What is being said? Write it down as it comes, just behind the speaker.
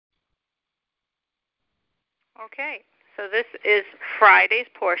Okay, so this is Friday's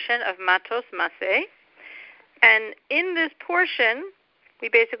portion of Matos Maseh. And in this portion, we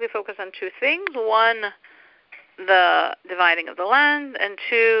basically focus on two things. One, the dividing of the land, and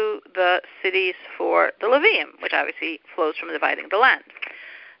two, the cities for the Levium, which obviously flows from dividing the land.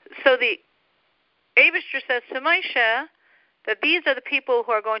 So the Eibishter says to Moshe that these are the people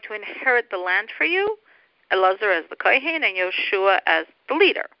who are going to inherit the land for you, Elazar as the Kohen and Yoshua as the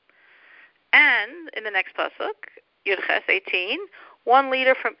leader. And in the next pasuk, Yudches 18, one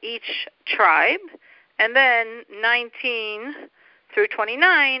leader from each tribe, and then 19 through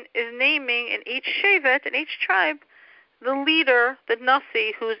 29 is naming in each shevet, in each tribe, the leader, the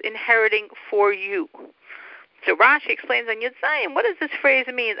Nasi, who's inheriting for you. So Rashi explains on Yud Zayin, what does this phrase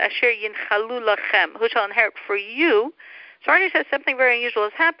mean? Asher yinchalu lachem, who shall inherit for you? So Rashi says something very unusual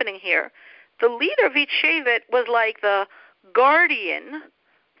is happening here. The leader of each shevet was like the guardian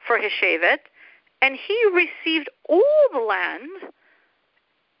for his shevet, and he received all the land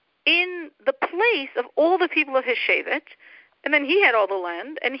in the place of all the people of his shevet, and then he had all the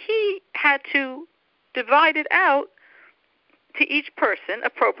land, and he had to divide it out to each person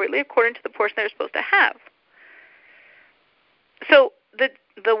appropriately according to the portion they were supposed to have. So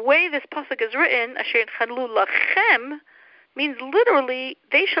the way this pasuk is written, Asher yinchalu lachem, means literally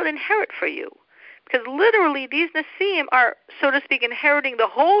they shall inherit for you. Because literally these Nasiim are, so to speak, inheriting the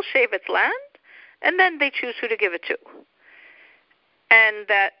whole shevet's land, and then they choose who to give it to. And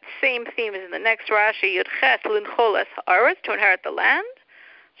that same theme is in the next Rashi, Yudches linchol es haaretz, to inherit the land.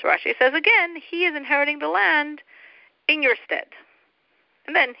 So Rashi says again, he is inheriting the land in your stead.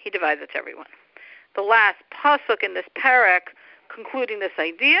 And then he divides it to everyone. The last pasuk in this parak, concluding this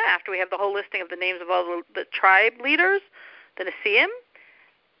idea, after we have the whole listing of the names of all the tribe leaders, the Nasiim,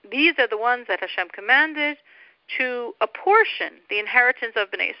 these are the ones that Hashem commanded to apportion the inheritance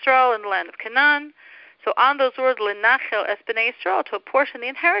of Bnei Yisrael in the land of Canaan. So on those words, L'nachel es Bnei Yisrael, to apportion the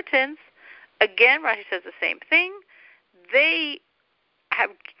inheritance, again, Rashi says the same thing. They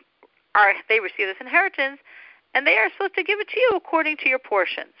receive this inheritance, and they are supposed to give it to you according to your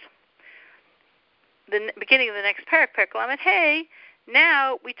portions. The beginning of the next parak, Perek Lamed Hey,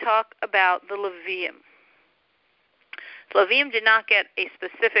 now we talk about the Levium. The Levium did not get a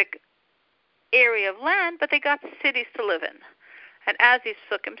specific area of land, but they got cities to live in. And as these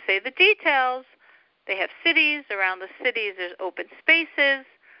psukim say the details, they have cities. Around the cities there's open spaces.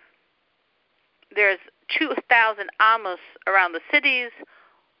 There's 2,000 amos around the cities.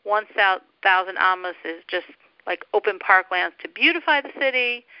 1,000 amos is just like open parklands to beautify the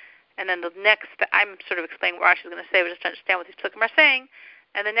city. And then the next, I'm sort of explaining what Rashi is going to say, but just to understand what these psukim are saying.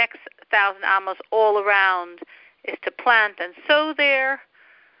 And the next 1,000 amos all around is to plant and sow there.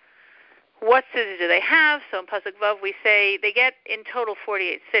 What cities do they have? So in Pasuk Vav we say they get in total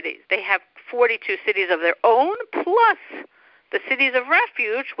 48 cities. They have 42 cities of their own, plus the cities of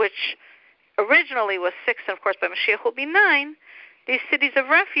refuge, which originally was 6, and of course by Mashiach will be 9. These cities of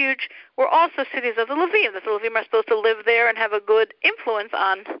refuge were also cities of the Levium. The Levium are supposed to live there and have a good influence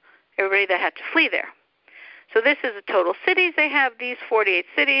on everybody that had to flee there. So this is the total cities. They have these 48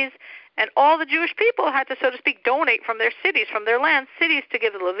 cities, and all the Jewish people had to, so to speak, donate from their cities, from their land, cities to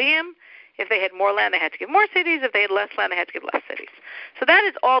give the Levium. If they had more land, they had to give more cities. If they had less land, they had to give less cities. So that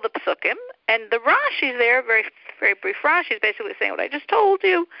is all the psukim. And the Rashi there, very, very brief Rashi, is basically saying what I just told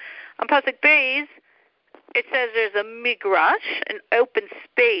you. On Pasuk Beis, it says there's a migrash, an open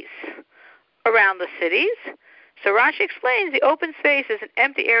space around the cities. So Rashi explains the open space is an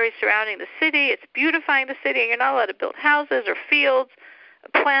empty area surrounding the city. It's beautifying the city, and you're not allowed to build houses or fields,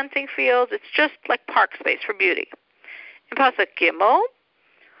 planting fields. It's just like park space for beauty. In Pasuk Gimel,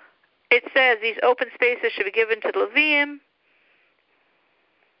 it says these open spaces should be given to the Levium.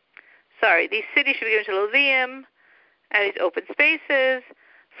 These cities should be given to the Levium, and these open spaces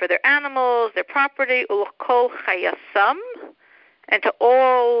for their animals, their property, ulkol chayasam, and to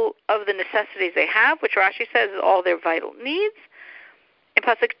all of the necessities they have, which Rashi says is all their vital needs. In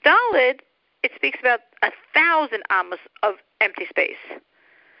Pasuk Daled, it speaks about 1,000 amos of empty space.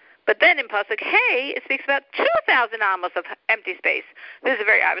 But then in Pasuk Hey, it speaks about 2,000 amos of empty space. This is a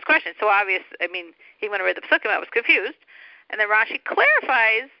very obvious question. So obvious, even when I read the Psukim, I was confused. And then Rashi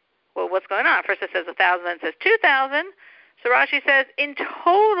clarifies, well, what's going on? First it says 1,000, then it says 2,000. So Rashi says, in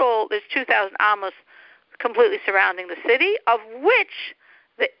total, there's 2,000 amos completely surrounding the city, of which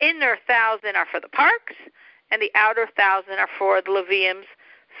the inner 1,000 are for the parks, and the outer 1,000 are for the Levium's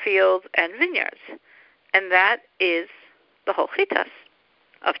fields and vineyards. And that is the whole chitas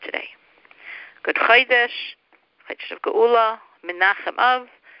of today. Good Chodesh, Chodesh of Geula, Menachem Av,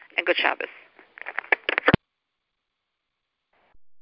 and good Shabbos.